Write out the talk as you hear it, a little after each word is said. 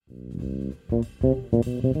Getting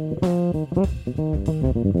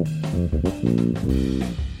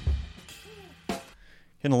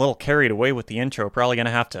a little carried away with the intro. Probably going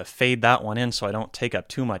to have to fade that one in so I don't take up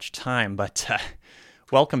too much time. But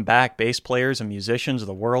welcome back, bass players and musicians of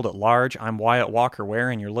the world at large. I'm Wyatt Walker-Ware,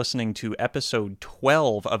 and you're listening to episode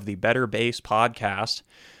 12 of the Better Bass Podcast.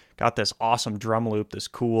 Got this awesome drum loop, this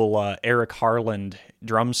cool Eric Harland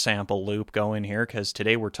drum sample loop going here, because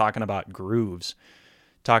today we're talking about grooves.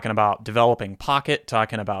 Talking about developing pocket,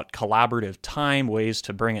 talking about collaborative time, ways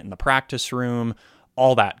to bring it in the practice room,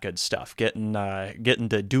 all that good stuff. Getting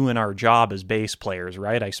to doing our job as bass players,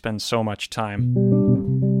 right? I spend so much time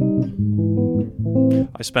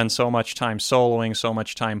soloing, so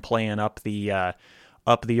much time playing up the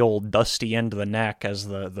old dusty end of the neck, as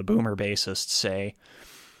the boomer bassists say.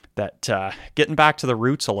 That getting back to the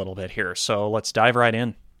roots a little bit here. So let's dive right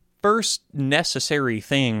in. First necessary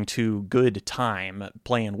thing to good time,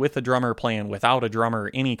 playing with a drummer, playing without a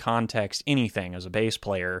drummer, any context, anything as a bass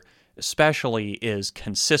player, especially, is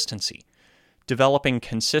consistency. Developing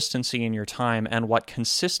consistency in your time, and what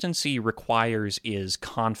consistency requires is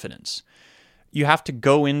confidence. You have to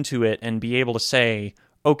go into it and be able to say,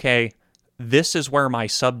 okay, this is where my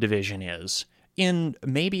subdivision is. In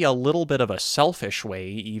maybe a little bit of a selfish way,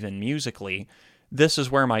 even musically, this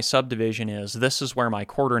is where my subdivision is, this is where my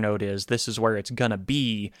quarter note is, this is where it's gonna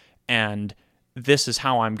be, and this is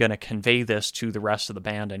how I'm gonna convey this to the rest of the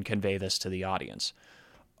band and convey this to the audience.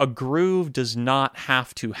 A groove does not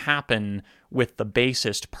have to happen with the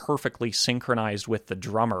bassist perfectly synchronized with the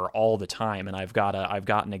drummer all the time, and I've got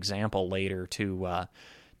an example later to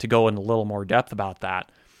go in a little more depth about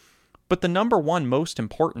that. But the number one most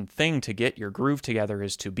important thing to get your groove together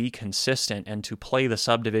is to be consistent and to play the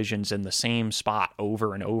subdivisions in the same spot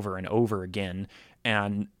over and over and over again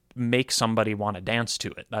and make somebody want to dance to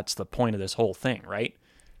it. That's the point of this whole thing, right?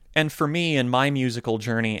 And for me, in my musical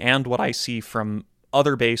journey, and what I see from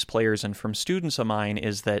other bass players and from students of mine,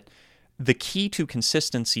 is that the key to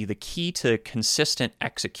consistency, the key to consistent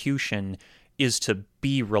execution, is to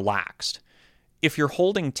be relaxed. If you're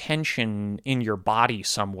holding tension in your body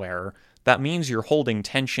somewhere, that means you're holding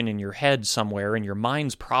tension in your head somewhere, and your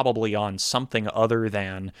mind's probably on something other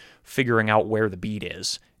than figuring out where the beat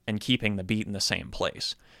is and keeping the beat in the same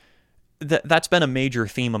place. That's been a major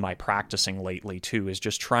theme of my practicing lately, too, is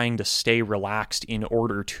just trying to stay relaxed in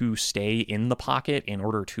order to stay in the pocket, in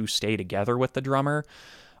order to stay together with the drummer.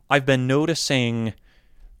 I've been noticing...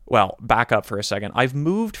 Well, back up for a second. I've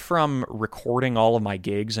moved from recording all of my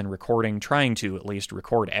gigs and trying to at least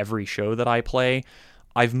record every show that I play.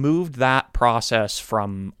 I've moved that process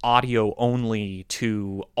from audio only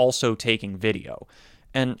to also taking video.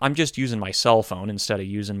 And I'm just using my cell phone instead of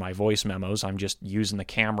using my voice memos. I'm just using the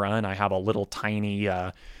camera, and I have a little tiny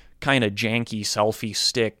kind of janky selfie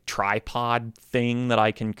stick tripod thing that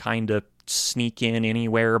I can kind of sneak in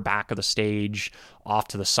anywhere, back of the stage, off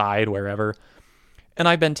to the side, wherever. And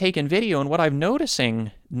I've been taking video, and what I'm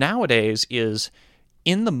noticing nowadays is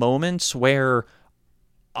in the moments where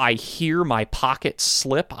I hear my pocket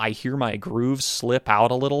slip, I hear my groove slip out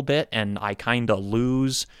a little bit, and I kind of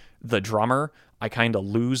lose the drummer, I kind of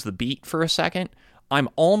lose the beat for a second, I'm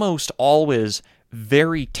almost always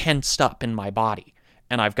very tensed up in my body.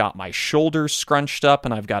 And I've got my shoulders scrunched up,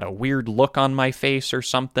 and I've got a weird look on my face or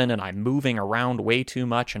something, and I'm moving around way too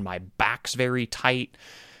much, and my back's very tight.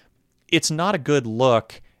 It's not a good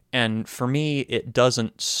look, and for me, it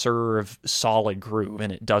doesn't serve solid groove,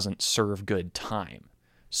 and it doesn't serve good time.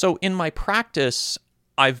 So in my practice,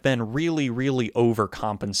 I've been really, really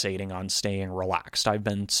overcompensating on staying relaxed. I've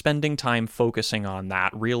been spending time focusing on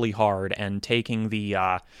that really hard and taking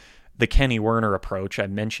the Kenny Werner approach.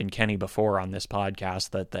 I've mentioned Kenny before on this podcast,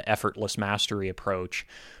 that the effortless mastery approach,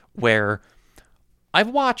 where I've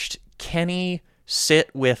watched Kenny sit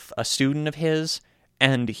with a student of his,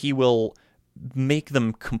 and he will make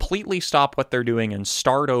them completely stop what they're doing and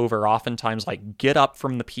start over, oftentimes like get up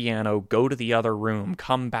from the piano, go to the other room,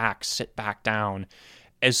 come back, sit back down,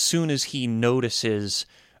 as soon as he notices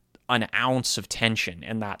an ounce of tension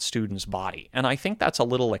in that student's body. And I think that's a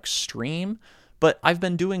little extreme, but I've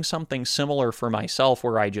been doing something similar for myself,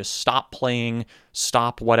 where I just stop playing,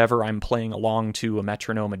 stop whatever I'm playing along to, a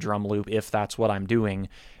metronome, a drum loop, if that's what I'm doing.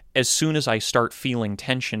 As soon as I start feeling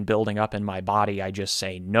tension building up in my body, I just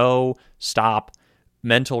say, no, stop,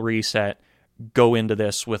 mental reset, go into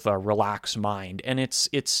this with a relaxed mind. And it's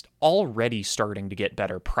already starting to get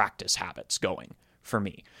better practice habits going for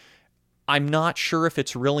me. I'm not sure if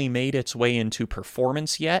it's really made its way into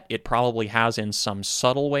performance yet. It probably has in some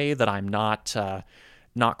subtle way that I'm not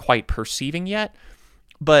quite perceiving yet.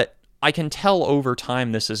 But I can tell over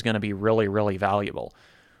time this is going to be really, really valuable.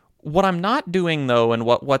 What I'm not doing though, and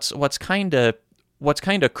what's kind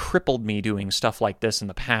of crippled me doing stuff like this in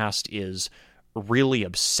the past is really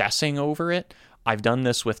obsessing over it. I've done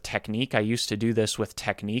this with technique. I used to do this with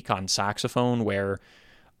technique on saxophone, where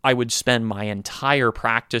I would spend my entire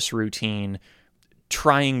practice routine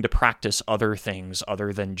trying to practice other things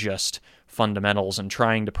other than just fundamentals, and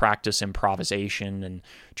trying to practice improvisation and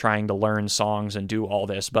trying to learn songs and do all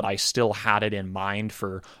this, but I still had it in mind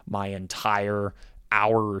for my entire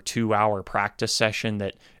hour or 2 hour practice session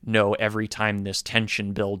that, no, every time this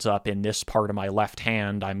tension builds up in this part of my left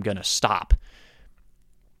hand, I'm going to stop.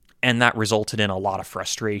 And that resulted in a lot of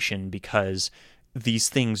frustration, because these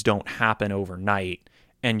things don't happen overnight,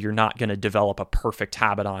 and you're not going to develop a perfect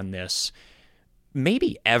habit on this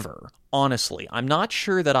maybe ever. Honestly, I'm not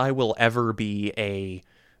sure that I will ever be a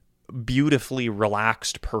beautifully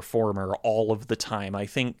relaxed performer all of the time. I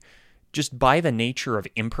think just by the nature of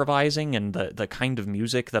improvising and the kind of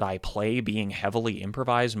music that I play being heavily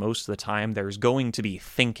improvised most of the time, there's going to be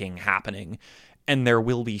thinking happening, and there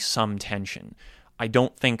will be some tension. I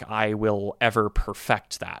don't think I will ever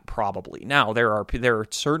perfect that, probably. Now, there are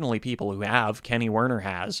certainly people who have. Kenny Werner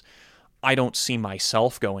has. I don't see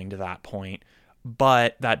myself going to that point,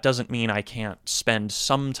 but that doesn't mean I can't spend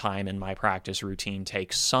some time in my practice routine,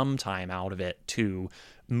 take some time out of it to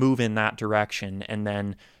move in that direction, and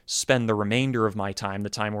then spend the remainder of my time, the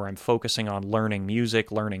time where I'm focusing on learning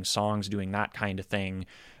music, learning songs, doing that kind of thing,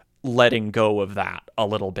 letting go of that a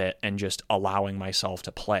little bit and just allowing myself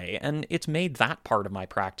to play. And it's made that part of my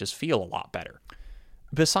practice feel a lot better.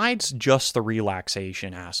 Besides just the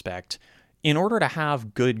relaxation aspect, in order to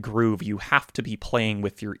have good groove, you have to be playing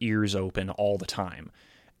with your ears open all the time.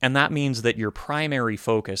 And that means that your primary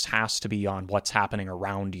focus has to be on what's happening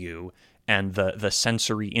around you and the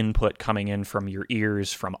sensory input coming in from your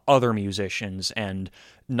ears, from other musicians, and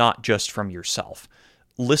not just from yourself.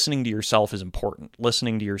 Listening to yourself is important.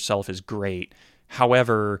 Listening to yourself is great.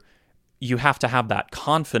 However, you have to have that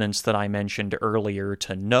confidence that I mentioned earlier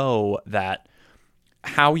to know that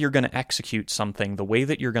how you're going to execute something, the way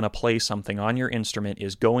that you're going to play something on your instrument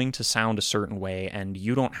is going to sound a certain way, and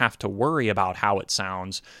you don't have to worry about how it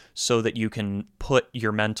sounds, so that you can put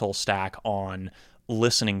your mental stack on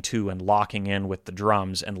listening to and locking in with the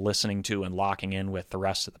drums and listening to and locking in with the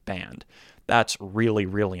rest of the band. That's really,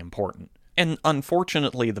 really important. And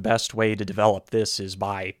unfortunately, the best way to develop this is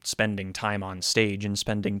by spending time on stage and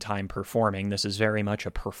spending time performing. This is very much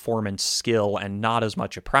a performance skill and not as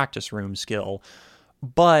much a practice room skill.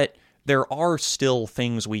 But there are still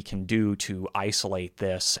things we can do to isolate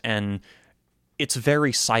this, and it's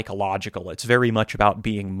very psychological. It's very much about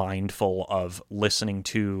being mindful of listening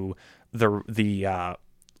to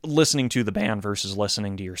listening to the band versus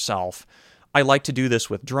listening to yourself. I like to do this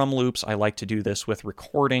with drum loops. I like to do this with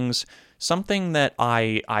recordings. Something that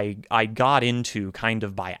I got into kind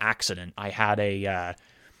of by accident. I had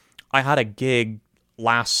a gig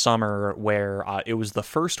last summer where it was the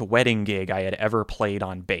first wedding gig I had ever played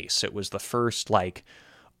on bass. It was the first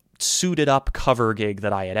suited up cover gig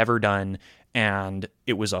that I had ever done, and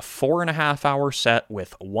it was a 4.5 hour set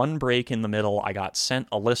with one break in the middle. I got sent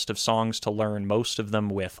a list of songs to learn, most of them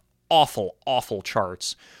with awful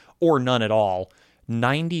charts, or none at all.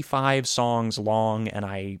 95 songs long, and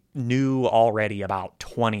I knew already about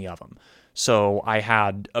 20 of them. So I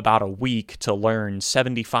had about a week to learn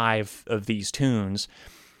 75 of these tunes.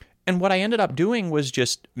 And what I ended up doing was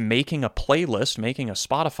just making a playlist, making a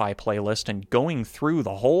Spotify playlist, and going through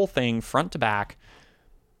the whole thing front to back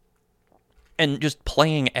and just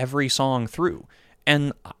playing every song through.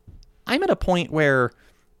 And I'm at a point where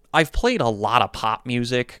I've played a lot of pop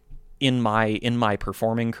music in my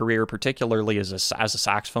performing career, particularly as a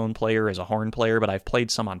saxophone player, as a horn player, but I've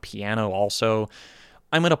played some on piano also.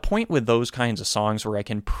 I'm at a point with those kinds of songs where I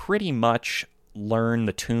can pretty much learn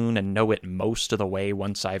the tune and know it most of the way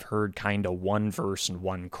once I've heard kind of one verse and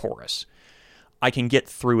one chorus. I can get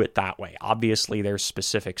through it that way. Obviously, there's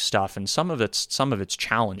specific stuff, and some of it's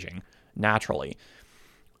challenging, naturally.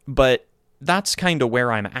 But that's kind of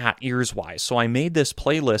where I'm at ears-wise. So I made this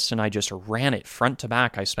playlist, and I just ran it front to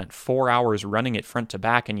back. I spent 4 hours running it front to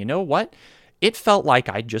back, and you know what? It felt like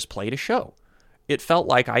I'd just played a show. It felt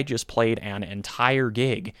like I just played an entire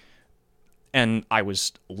gig, and I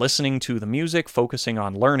was listening to the music, focusing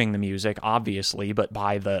on learning the music, obviously, but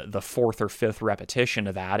by the fourth or fifth repetition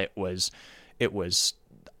of that, it was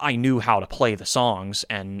I knew how to play the songs,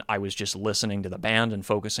 and I was just listening to the band and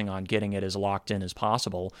focusing on getting it as locked in as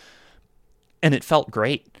possible, and it felt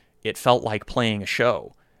great. It felt like playing a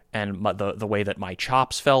show, and the way that my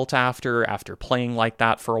chops felt after playing like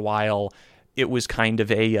that for a while, it was kind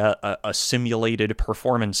of a simulated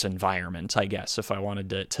performance environment, I guess, if I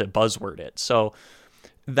wanted to buzzword it. So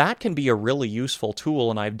that can be a really useful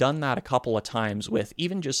tool, and I've done that a couple of times with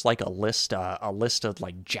even just like a list of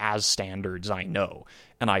like jazz standards I know,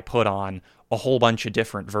 and I put on a whole bunch of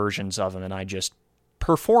different versions of them, and I just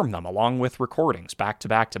perform them along with recordings back to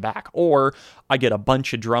back to back. Or I get a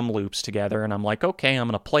bunch of drum loops together and I'm like, okay, I'm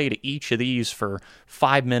going to play to each of these for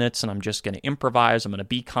 5 minutes and I'm just going to improvise. I'm going to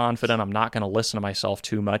be confident. I'm not going to listen to myself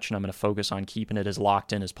too much, and I'm going to focus on keeping it as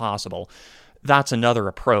locked in as possible. That's another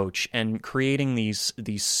approach, and creating these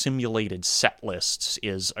simulated set lists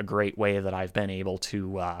is a great way that I've been able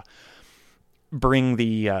to bring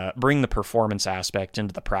the performance aspect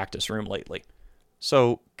into the practice room lately.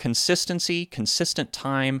 So consistency, consistent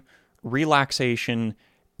time, relaxation,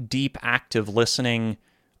 deep active listening,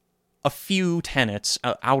 a few tenets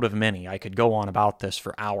out of many. I could go on about this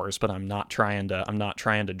for hours, but I'm not trying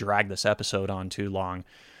to drag this episode on too long.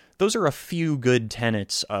 Those are a few good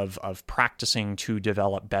tenets of practicing to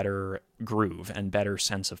develop better groove and better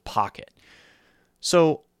sense of pocket.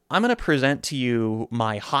 So I'm going to present to you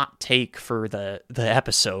my hot take for the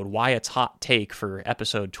episode, why it's hot take for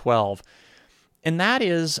episode 12. And that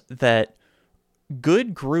is that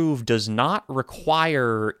good groove does not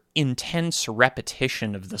require intense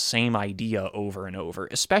repetition of the same idea over and over,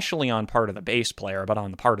 especially on part of the bass player, but on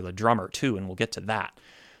the part of the drummer too, and we'll get to that.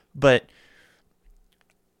 But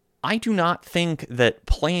I do not think that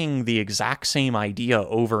playing the exact same idea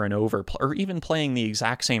over and over, or even playing the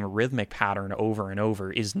exact same rhythmic pattern over and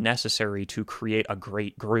over, is necessary to create a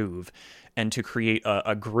great groove, and to create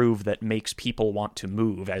a groove that makes people want to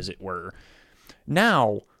move, as it were.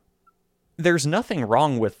 Now, there's nothing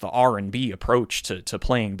wrong with the R&B approach to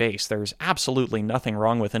playing bass. There's absolutely nothing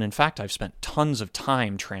wrong with it. In fact, I've spent tons of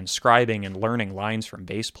time transcribing and learning lines from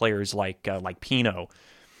bass players like Pino.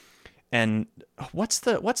 And what's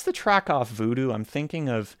the track off Voodoo? I'm thinking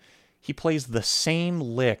of, he plays the same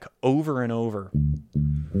lick over and over.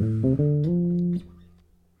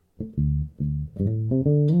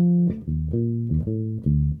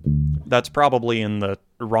 That's probably in the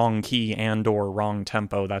wrong key and or wrong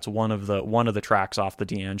tempo. That's one of the tracks off the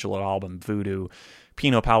D'Angelo album, Voodoo.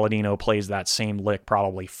 Pino Palladino plays that same lick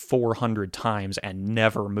probably 400 times and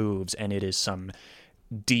never moves, and it is some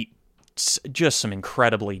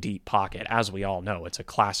incredibly deep pocket. As we all know, it's a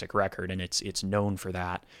classic record, and it's known for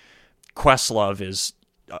that. Questlove is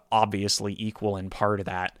obviously equal in part of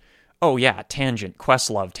that. Oh yeah,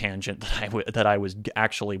 Questlove tangent that I was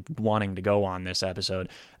actually wanting to go on this episode.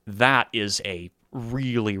 That is a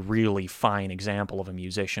really, really fine example of a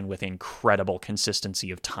musician with incredible consistency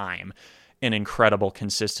of time, an incredible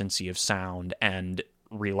consistency of sound, and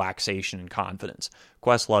relaxation and confidence.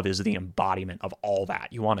 Questlove is the embodiment of all that.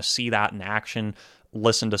 You want to see that in action?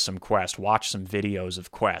 Listen to some Quest. Watch some videos of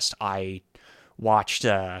Quest. I watched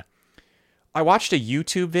a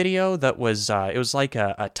YouTube video that was, it was like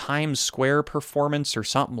a Times Square performance or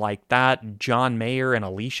something like that. John Mayer and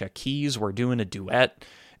Alicia Keys were doing a duet,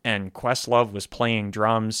 and Questlove was playing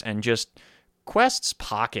drums, and just Quest's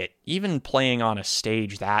pocket, even playing on a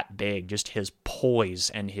stage that big, just his poise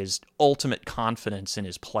and his ultimate confidence in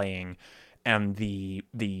his playing, and the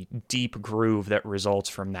deep groove that results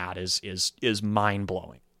from that is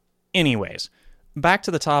mind-blowing. Anyways, back to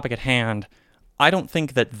the topic at hand. I don't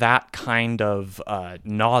think that kind of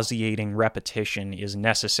nauseating repetition is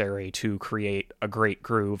necessary to create a great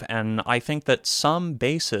groove, and I think that some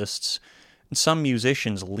bassists, some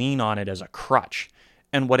musicians lean on it as a crutch.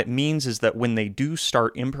 And what it means is that when they do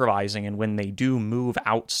start improvising and when they do move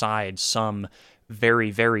outside some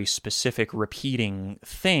very, very specific repeating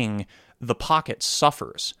thing, the pocket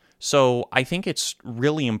suffers. So I think it's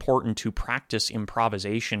really important to practice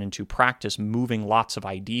improvisation and to practice moving lots of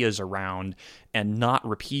ideas around and not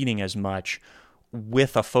repeating as much,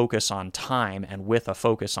 with a focus on time and with a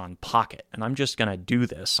focus on pocket. And I'm just going to do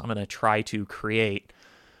this. I'm going to try to create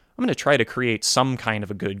some kind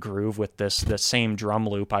of a good groove with the same drum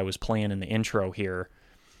loop I was playing in the intro here.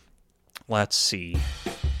 Let's see.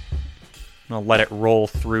 I'm going to let it roll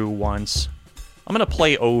through once. I'm going to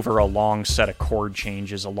play over a long set of chord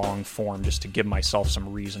changes, a long form, just to give myself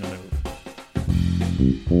some reason to move.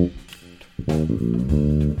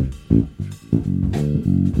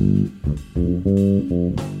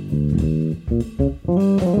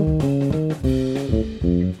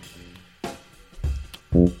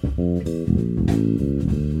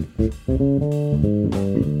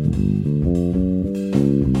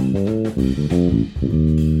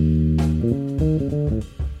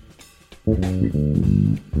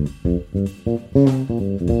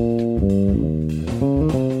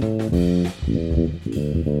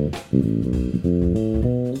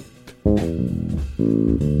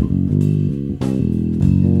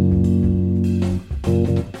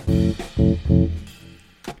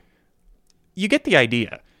 you get the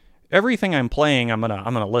idea. Everything I'm playing, I'm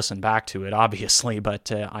gonna listen back to it, obviously,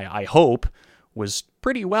 but I hope was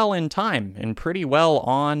pretty well in time and pretty well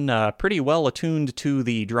attuned to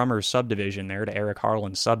the drummer's subdivision there, to Eric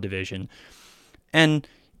Harland's subdivision. And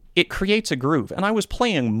it creates a groove. And I was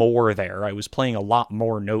playing more there. I was playing a lot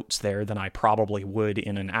more notes there than I probably would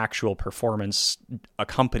in an actual performance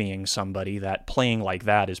accompanying somebody. That playing like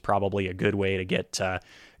that is probably a good way to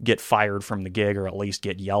get fired from the gig, or at least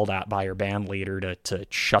get yelled at by your band leader to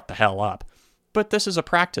shut the hell up. But this is a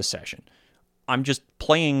practice session. I'm just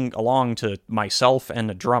playing along to myself and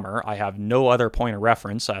the drummer. I have no other point of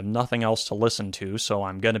reference. I have nothing else to listen to, so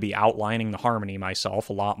I'm going to be outlining the harmony myself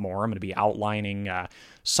a lot more. I'm going to be outlining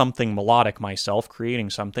something melodic myself,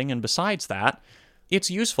 creating something, and besides that, it's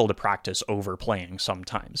useful to practice overplaying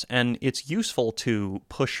sometimes, and it's useful to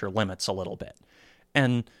push your limits a little bit.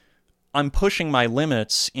 And I'm pushing my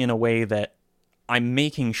limits in a way that I'm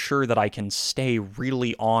making sure that I can stay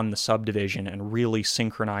really on the subdivision and really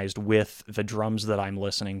synchronized with the drums that I'm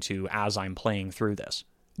listening to as I'm playing through this.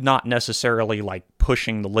 Not necessarily like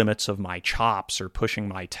pushing the limits of my chops or pushing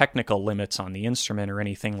my technical limits on the instrument or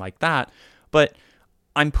anything like that, but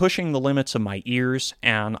I'm pushing the limits of my ears,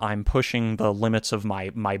 and I'm pushing the limits of my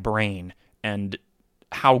brain, and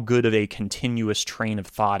how good of a continuous train of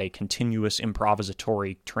thought, a continuous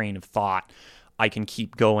improvisatory train of thought I can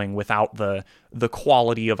keep going without the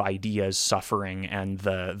quality of ideas suffering and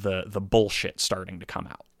the bullshit starting to come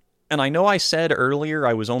out. And I know I said earlier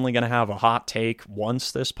I was only going to have a hot take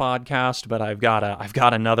once this podcast, but I've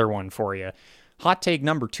got another one for you. Hot take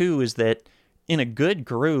number 2 is that in a good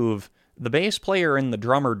groove, the bass player and the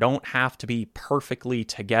drummer don't have to be perfectly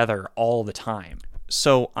together all the time.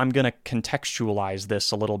 So I'm going to contextualize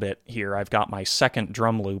this a little bit here. I've got my second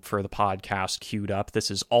drum loop for the podcast queued up. This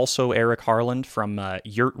is also Eric Harland from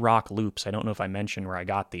Yurt Rock Loops. I don't know if I mentioned where I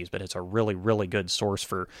got these, but it's a really, really good source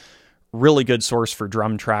for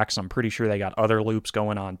drum tracks. I'm pretty sure they got other loops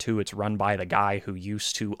going on too. It's run by the guy who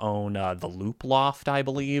used to own the Loop Loft, I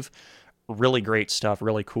believe. Really great stuff,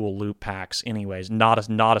 really cool loop packs. Anyways, not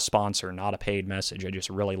a sponsor, not a paid message. I just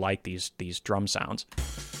really like these drum sounds.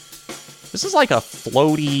 This is like a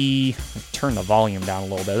floaty, turn the volume down a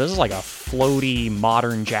little bit. This is like a floaty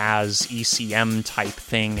modern jazz ECM type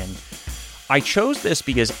thing, and I chose this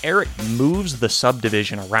because Eric moves the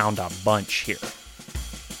subdivision around a bunch here.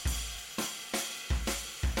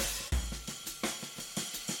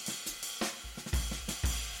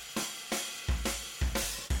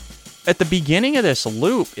 At the beginning of this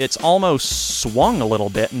loop, it's almost swung a little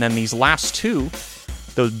bit, and then these last two,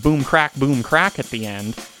 those boom crack at the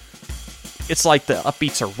end, it's like the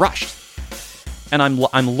upbeats are rushed. And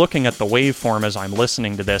I'm looking at the waveform as I'm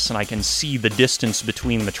listening to this, and I can see the distance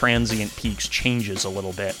between the transient peaks changes a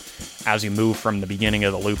little bit as you move from the beginning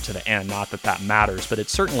of the loop to the end. Not that that matters, but it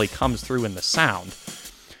certainly comes through in the sound.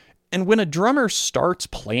 And when a drummer starts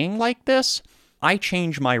playing like this, I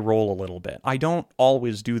change my role a little bit. I don't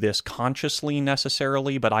always do this consciously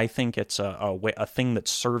necessarily, but I think it's a thing that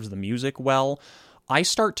serves the music well. I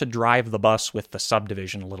start to drive the bus with the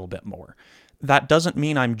subdivision a little bit more. That doesn't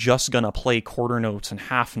mean I'm just going to play quarter notes and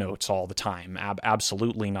half notes all the time.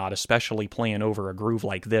 Absolutely not, especially playing over a groove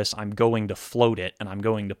like this. I'm going to float it, and I'm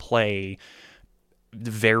going to play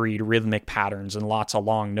varied rhythmic patterns and lots of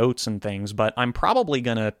long notes and things, but I'm probably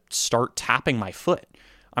going to start tapping my foot.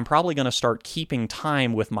 I'm probably going to start keeping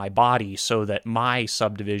time with my body so that my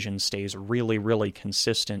subdivision stays really, really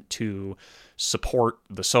consistent to support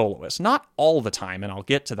the soloist. Not all the time, and I'll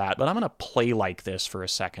get to that, but I'm going to play like this for a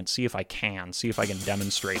second, see if I can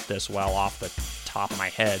demonstrate this well off the top of my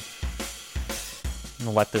head. I'm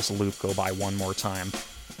going to let this loop go by one more time.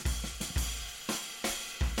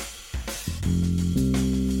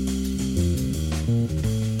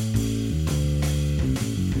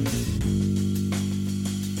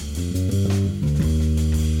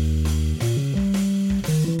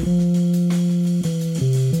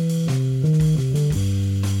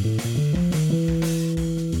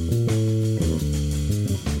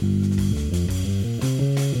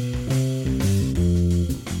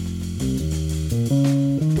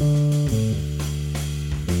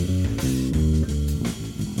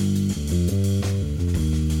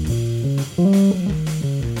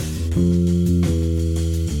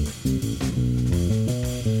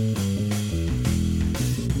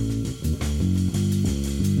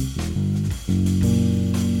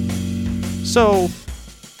 So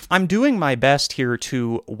I'm doing my best here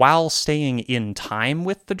to, while staying in time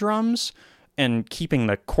with the drums and keeping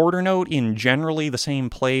the quarter note in generally the same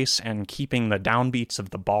place and keeping the downbeats of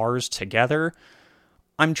the bars together,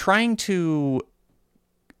 I'm trying to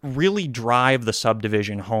really drive the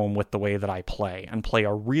subdivision home with the way that I play, and play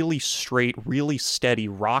a really straight, really steady,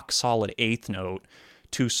 rock solid eighth note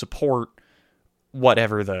to support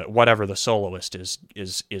whatever the soloist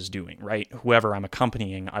is doing, right? Whoever I'm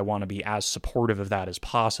accompanying, I want to be as supportive of that as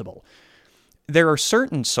possible. There are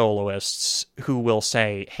certain soloists who will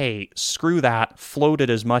say, hey, screw that, float it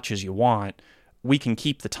as much as you want. We can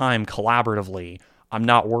keep the time collaboratively. I'm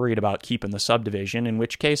not worried about keeping the subdivision, in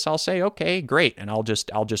which case I'll say, okay, great, and I'll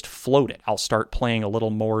just float it. I'll start playing a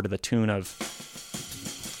little more to the tune of,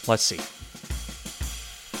 let's see.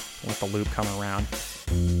 Let the loop come around.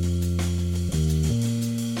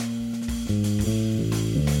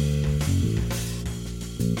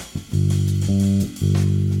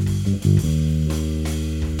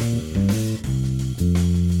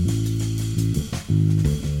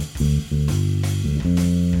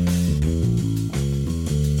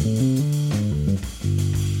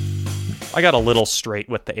 I got a little straight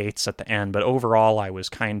with the eighths at the end, but overall I was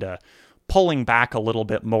kind of pulling back a little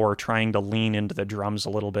bit more, trying to lean into the drums a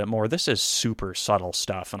little bit more. This is super subtle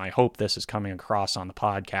stuff, and I hope this is coming across on the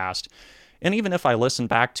podcast. And even if I listen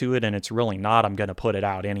back to it and it's really not, I'm going to put it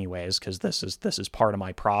out anyways, because this is part of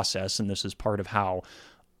my process, and this is part of how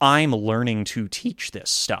I'm learning to teach this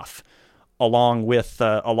stuff, along with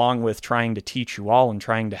trying to teach you all and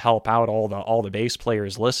trying to help out all the bass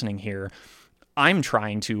players listening here. I'm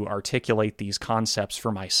trying to articulate these concepts for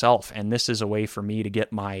myself, and this is a way for me to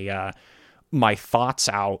get my my thoughts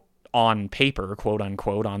out on paper, quote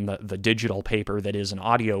unquote, on the digital paper that is an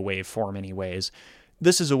audio waveform anyways.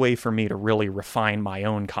 This is a way for me to really refine my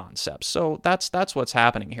own concepts. So that's what's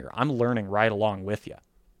happening here. I'm learning right along with you.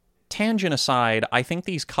 Tangent aside, I think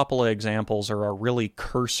these couple of examples are a really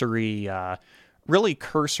cursory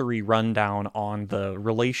rundown on the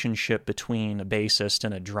relationship between a bassist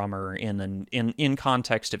and a drummer in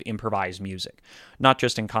context of improvised music. Not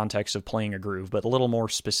just in context of playing a groove, but a little more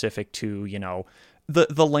specific to,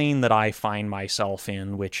 the lane that I find myself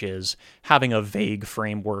in, which is having a vague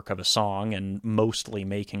framework of a song and mostly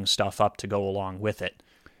making stuff up to go along with it.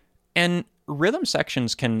 And rhythm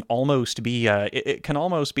sections can almost be, I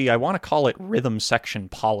want to call it rhythm section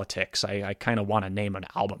politics. I kind of want to name an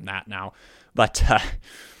album that now. But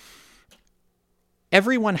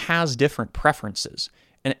everyone has different preferences,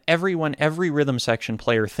 and every rhythm section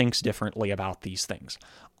player thinks differently about these things.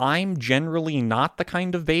 I'm generally not the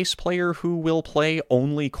kind of bass player who will play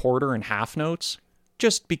only quarter and half notes,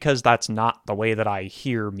 just because that's not the way that I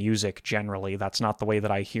hear music generally. That's not the way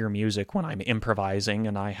that I hear music when I'm improvising,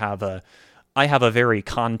 and I have a very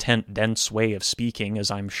content-dense way of speaking, as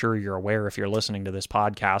I'm sure you're aware if you're listening to this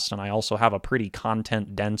podcast, and I also have a pretty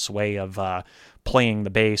content-dense way of playing the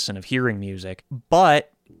bass and of hearing music.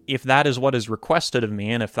 But if that is what is requested of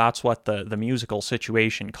me, and if that's what the musical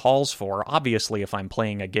situation calls for, obviously if I'm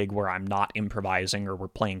playing a gig where I'm not improvising or we're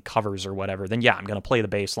playing covers or whatever, then yeah, I'm going to play the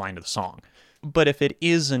bass line to the song. But if it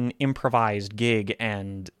is an improvised gig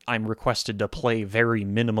and I'm requested to play very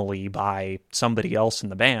minimally by somebody else in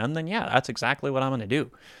the band, then yeah, that's exactly what I'm going to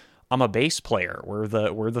do. I'm a bass player. We're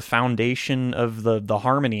the foundation of the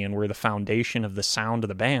harmony, and we're the foundation of the sound of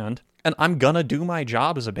the band. And I'm going to do my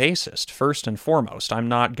job as a bassist, first and foremost. I'm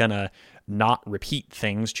not going to not repeat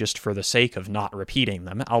things just for the sake of not repeating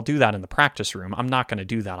them. I'll do that in the practice room. I'm not going to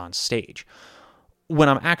do that on stage. When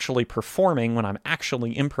I'm actually performing, when I'm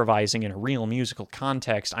actually improvising in a real musical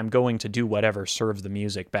context, I'm going to do whatever serves the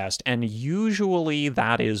music best, and usually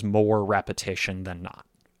that is more repetition than not.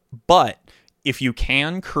 But if you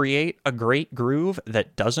can create a great groove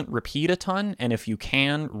that doesn't repeat a ton, and if you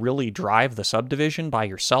can really drive the subdivision by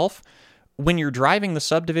yourself, when you're driving the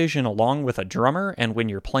subdivision along with a drummer, and when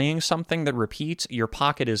you're playing something that repeats, your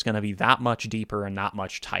pocket is going to be that much deeper and that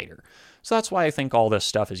much tighter. So that's why I think all this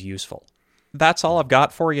stuff is useful. That's all I've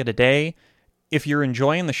got for you today. If you're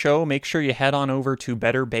enjoying the show, make sure you head on over to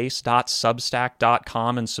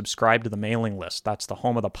betterbass.substack.com and subscribe to the mailing list. That's the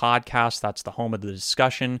home of the podcast. That's the home of the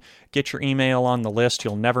discussion. Get your email on the list.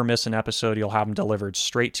 You'll never miss an episode. You'll have them delivered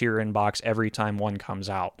straight to your inbox every time one comes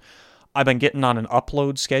out. I've been getting on an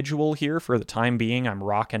upload schedule here for the time being. I'm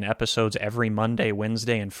rocking episodes every Monday,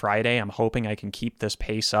 Wednesday, and Friday. I'm hoping I can keep this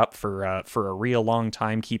pace up for a real long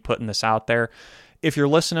time, keep putting this out there. If you're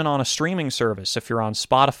listening on a streaming service, if you're on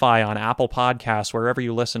Spotify, on Apple Podcasts, wherever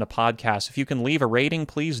you listen to podcasts, if you can leave a rating,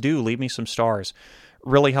 please do. Leave me some stars.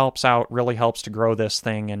 Really helps out, really helps to grow this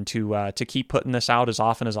thing and to keep putting this out as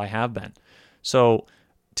often as I have been. So,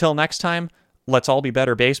 till next time, let's all be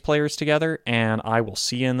better bass players together, and I will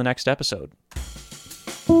see you in the next episode.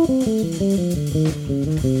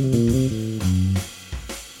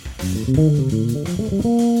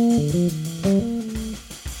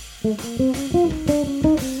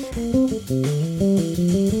 Thank you.